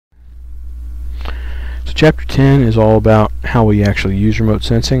Chapter 10 is all about how we actually use remote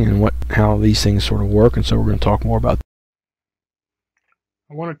sensing and how these things sort of work, and so we're going to talk more about that.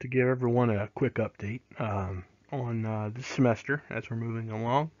 I wanted to give everyone a quick update on this semester as we're moving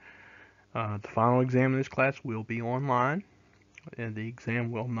along. The final exam in this class will be online, and the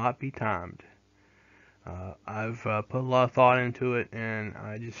exam will not be timed. I've put a lot of thought into it, and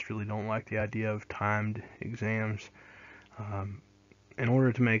I just really don't like the idea of timed exams. In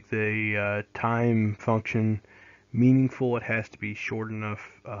order to make the time function meaningful, it has to be short enough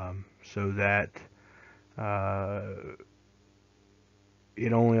so that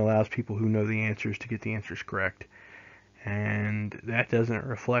it only allows people who know the answers to get the answers correct. And that doesn't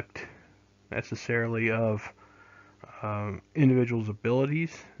reflect necessarily of individuals'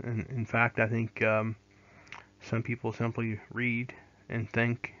 abilities. And in fact, I think some people simply read and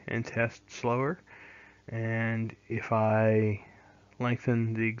think and test slower. And if I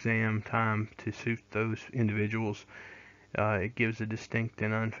lengthen the exam time to suit those individuals, it gives a distinct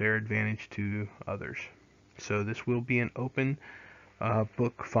and unfair advantage to others. So this will be an open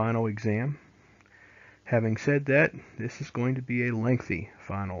book final exam. Having said that, this is going to be a lengthy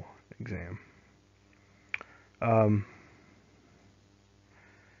final exam.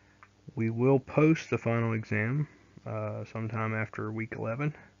 We will post the final exam sometime after week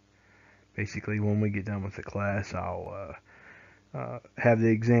 11. Basically, when we get done with the class, I'll have the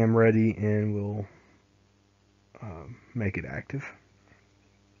exam ready and we'll make it active.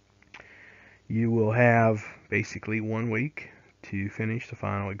 You will have basically 1 week to finish the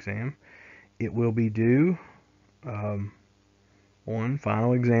final exam. It will be due on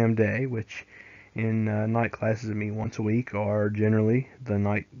final exam day, which in night classes that meet once a week are generally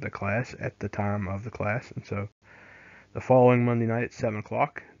the class at the time of the class. And so the following Monday night at 7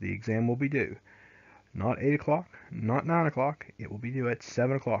 o'clock, the exam will be due. Not 8 o'clock, not 9 o'clock. It will be due at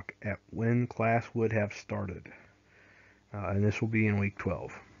 7 o'clock at when class would have started. And this will be in week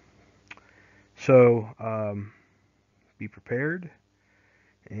 12. So be prepared,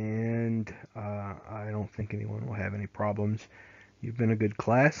 and I don't think anyone will have any problems. You've been a good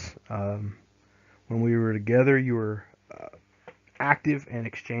class. When we were together, you were active and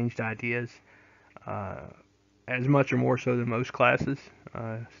exchanged ideas, as much or more so than most classes.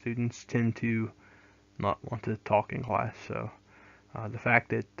 Students tend to not want to talk in class, so the fact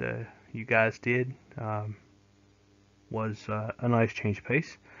that you guys did was a nice change of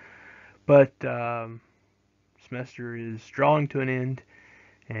pace. But semester is drawing to an end,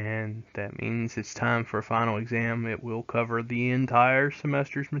 and that means it's time for a final exam. It will cover the entire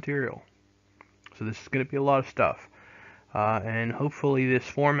semester's material. So this is going to be a lot of stuff. And hopefully this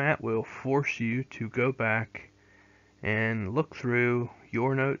format will force you to go back and look through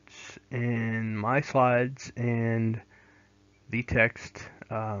your notes and my slides and the text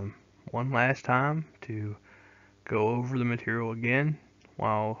one last time to go over the material again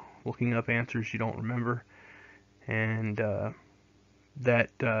while looking up answers you don't remember. And that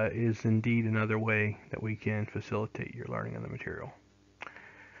is indeed another way that we can facilitate your learning of the material.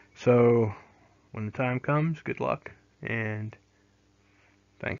 So when the time comes, good luck, and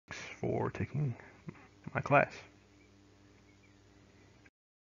thanks for taking my class.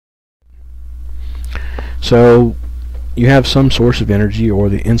 So you have some source of energy, or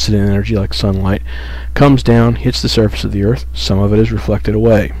the incident energy like sunlight comes down, hits the surface of the earth. Some of it is reflected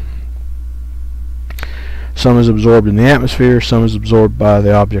away. Some is absorbed in the atmosphere, some is absorbed by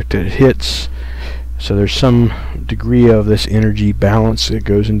the object that it hits. So there's some degree of this energy balance that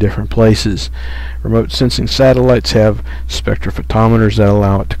goes in different places. Remote sensing satellites have spectrophotometers that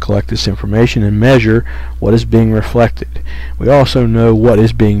allow it to collect this information and measure what is being reflected. We also know what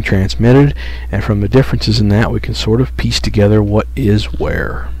is being transmitted, and from the differences in that we can sort of piece together what is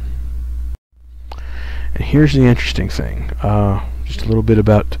where. And here's the interesting thing. Just a little bit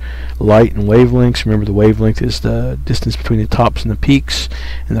about light and wavelengths. Remember, the wavelength is the distance between the tops and the peaks,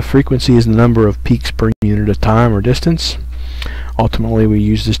 and the frequency is the number of peaks per unit of time or distance. Ultimately, we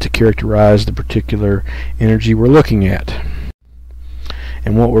use this to characterize the particular energy we're looking at.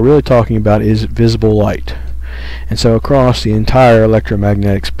 And what we're really talking about is visible light. And so across the entire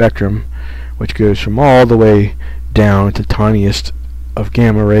electromagnetic spectrum, which goes from all the way down to the tiniest of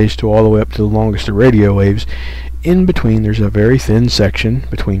gamma rays to all the way up to the longest of radio waves, in between there's a very thin section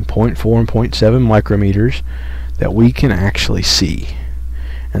between 0.4 and 0.7 micrometers that we can actually see,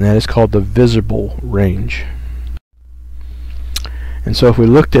 and that is called the visible range. And so if we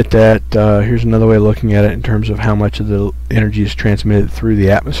looked at that, here's another way of looking at it in terms of how much of the energy is transmitted through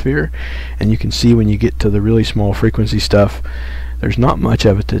the atmosphere. And you can see when you get to the really small frequency stuff, there's not much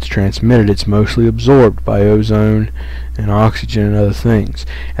of it that's transmitted. It's mostly absorbed by ozone and oxygen and other things.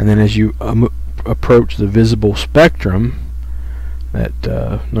 And then as you approach the visible spectrum, that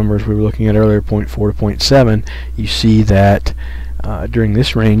numbers we were looking at earlier, 0.4 to 0.7, you see that during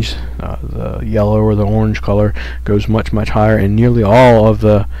this range, the yellow or the orange color goes much, much higher, and nearly all of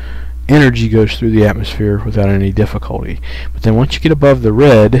the energy goes through the atmosphere without any difficulty. But then once you get above the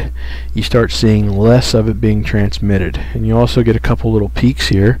red, you start seeing less of it being transmitted. And you also get a couple little peaks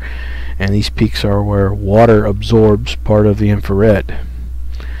here, and these peaks are where water absorbs part of the infrared.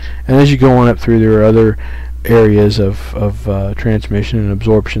 And as you go on up through, there are other areas of transmission and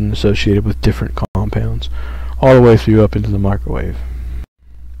absorption associated with different compounds, all the way through up into the microwave.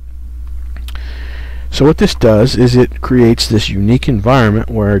 So what this does is it creates this unique environment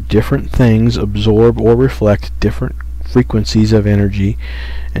where different things absorb or reflect different frequencies of energy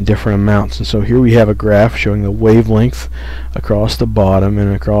and different amounts. And so here we have a graph showing the wavelength across the bottom,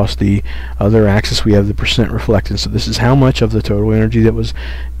 and across the other axis we have the percent reflectance. So this is how much of the total energy that was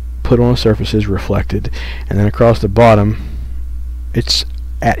put on a surface is reflected, and then across the bottom it's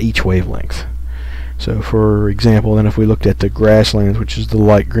at each wavelength. So for example, then if we looked at the grasslands, which is the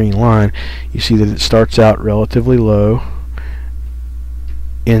light green line, you see that it starts out relatively low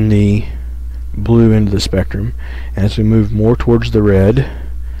in the blue end of the spectrum, and as we move more towards the red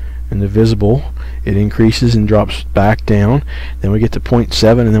and the visible, it increases and drops back down. Then we get to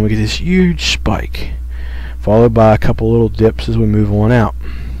 0.7, and then we get this huge spike, followed by a couple little dips as we move on out.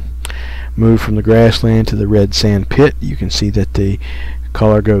 Move from the grassland to the red sand pit, you can see that the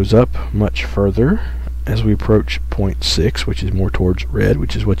color goes up much further as we approach 0.6, which is more towards red,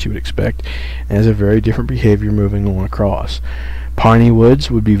 which is what you would expect, and has a very different behavior moving on across. Piney woods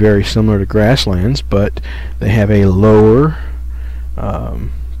would be very similar to grasslands, but they have a lower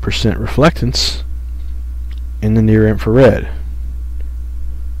percent reflectance in the near infrared.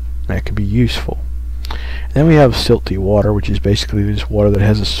 That could be useful. Then we have silty water, which is basically just water that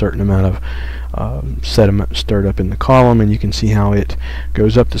has a certain amount of sediment stirred up in the column, and you can see how it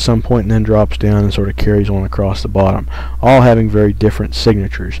goes up to some point and then drops down and sort of carries on across the bottom, all having very different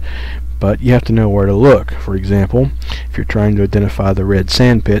signatures. But you have to know where to look. For example, if you're trying to identify the red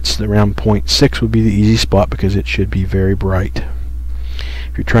sand pits, around 0.6 would be the easy spot because it should be very bright.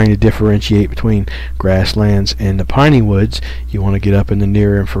 If you're trying to differentiate between grasslands and the piney woods, you want to get up in the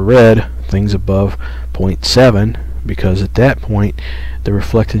near infrared, things above 0.7, because at that point the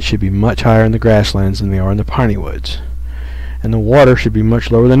reflectance should be much higher in the grasslands than they are in the piney woods, and the water should be much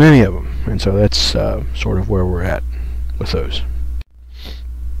lower than any of them. And so that's sort of where we're at with those.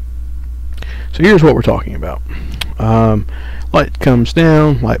 So here's what we're talking about. Light comes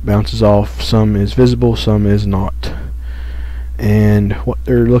down, light bounces off, some is visible, some is not. And what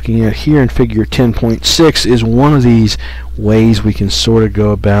they're looking at here in figure 10.6 is one of these ways we can sort of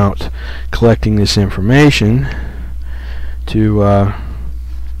go about collecting this information, to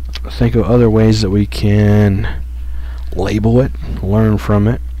think of other ways that we can label it, learn from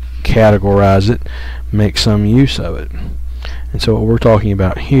it, categorize it, make some use of it. And so what we're talking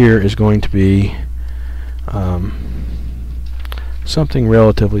about here is going to be something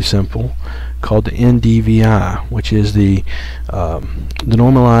relatively simple called the NDVI, which is the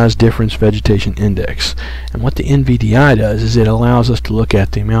Normalized Difference Vegetation Index. And what the NVDI does is it allows us to look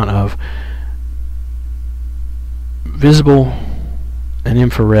at the amount of visible and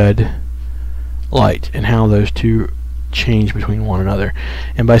infrared light and how those two change between one another.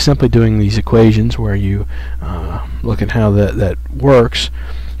 And by simply doing these equations where you look at how that works,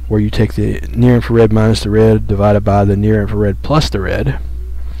 where you take the near infrared minus the red divided by the near infrared plus the red,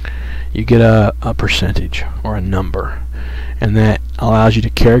 you get a percentage or a number, and that allows you to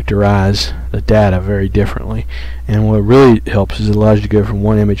characterize the data very differently. And what really helps is it allows you to go from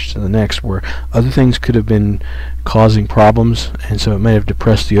one image to the next where other things could have been causing problems, and so it may have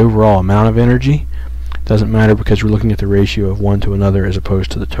depressed the overall amount of energy. It doesn't matter because we're looking at the ratio of one to another as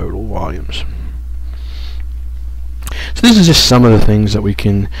opposed to the total volumes. So this is just some of the things that we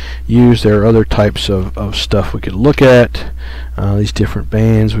can use. There are other types of stuff we could look at. These different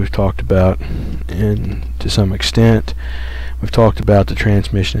bands we've talked about to some extent. We've talked about the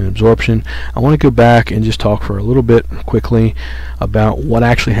transmission and absorption. I want to go back and just talk for a little bit quickly about what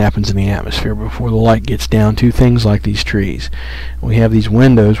actually happens in the atmosphere before the light gets down to things like these trees. We have these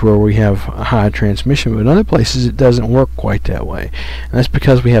windows where we have a high transmission, but in other places it doesn't work quite that way. And that's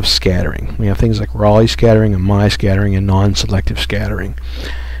because we have scattering. We have things like Rayleigh scattering and Mie scattering and non-selective scattering.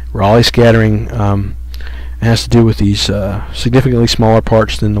 Rayleigh scattering has to do with these significantly smaller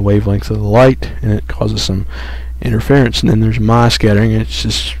parts than the wavelength of the light, and it causes some interference. And then there's Mie scattering, and it's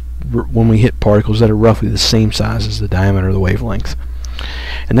just when we hit particles that are roughly the same size as the diameter of the wavelength.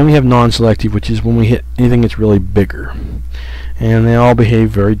 And then we have non-selective, which is when we hit anything that's really bigger, and they all behave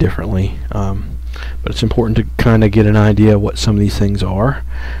very differently. but it's important to kind of get an idea of what some of these things are.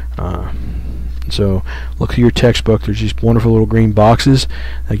 So look at your textbook. There's these wonderful little green boxes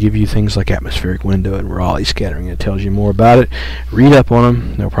that give you things like atmospheric window and Rayleigh scattering. It tells you more about it. Read up on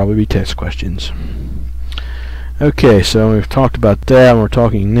them. There'll probably be test questions. Okay, so we've talked about that, and we're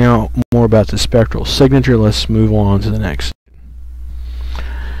talking now more about the spectral signature. Let's move on to the next.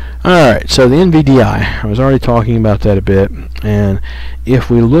 Alright, so the NVDI, I was already talking about that a bit, and if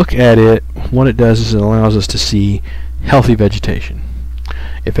we look at it, what it does is it allows us to see healthy vegetation.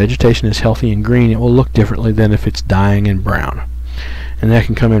 If vegetation is healthy and green, it will look differently than if it's dying and brown. And that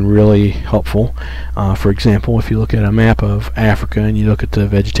can come in really helpful. For example, if you look at a map of Africa and you look at the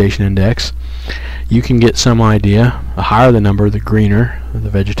vegetation index, you can get some idea. The higher the number, the greener the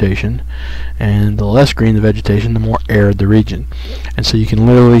vegetation, and the less green the vegetation, the more arid the region. And so you can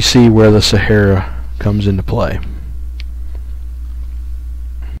literally see where the Sahara comes into play.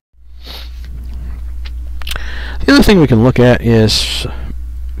 The other thing we can look at is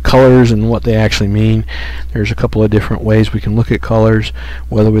colors and what they actually mean. There's a couple of different ways we can look at colors,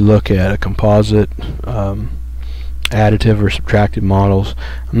 whether we look at a composite, additive or subtractive models.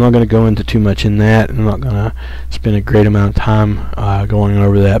 I'm not going to go into too much in that. I'm not going to spend a great amount of time going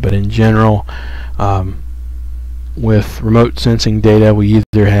over that, but in general, with remote sensing data, we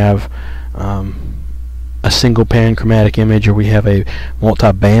either have a single panchromatic image, or we have a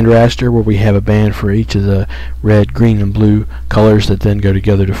multi-band raster where we have a band for each of the red, green, and blue colors that then go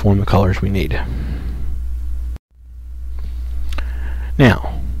together to form the colors we need.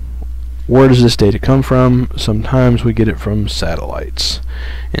 Now, where does this data come from? Sometimes we get it from satellites.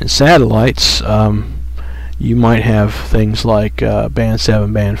 In satellites, you might have things like band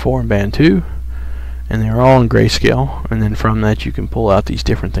 7, band 4, and band 2, and they're all in grayscale, and then from that you can pull out these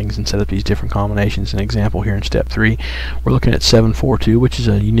different things and set up these different combinations. An example here in step 3, we're looking at 742, which is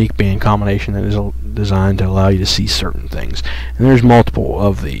a unique band combination that is designed to allow you to see certain things, and there's multiple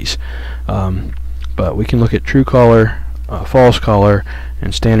of these, but we can look at true color, false color,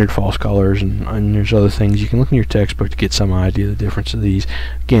 and standard false colors, and there's other things. You can look in your textbook to get some idea of the difference of these.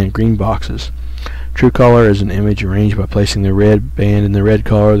 Again, green boxes. True color is an image arranged by placing the red band in the red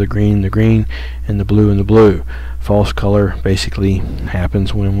color, the green, and the blue in the blue. False color basically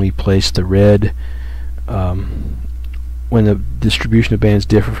happens when we place the red, when the distribution of bands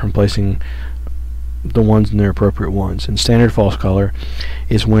differ from placing the ones in their appropriate ones. And standard false color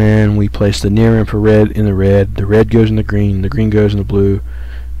is when we place the near infrared in the red goes in the green goes in the blue,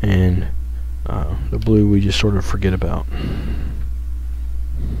 and the blue we just sort of forget about.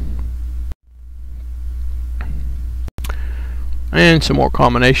 And some more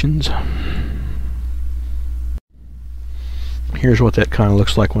combinations. Here's what that kind of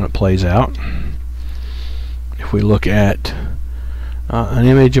looks like when it plays out. If we look at an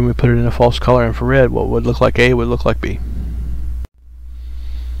image and we put it in a false color infrared, what would look like A would look like B.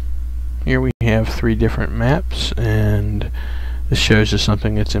 Here we have 3 different maps, and this shows us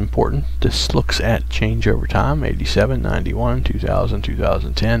something that's important. This looks at change over time, 87, 91, 2000,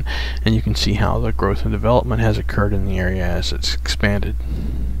 2010, and you can see how the growth and development has occurred in the area as it's expanded.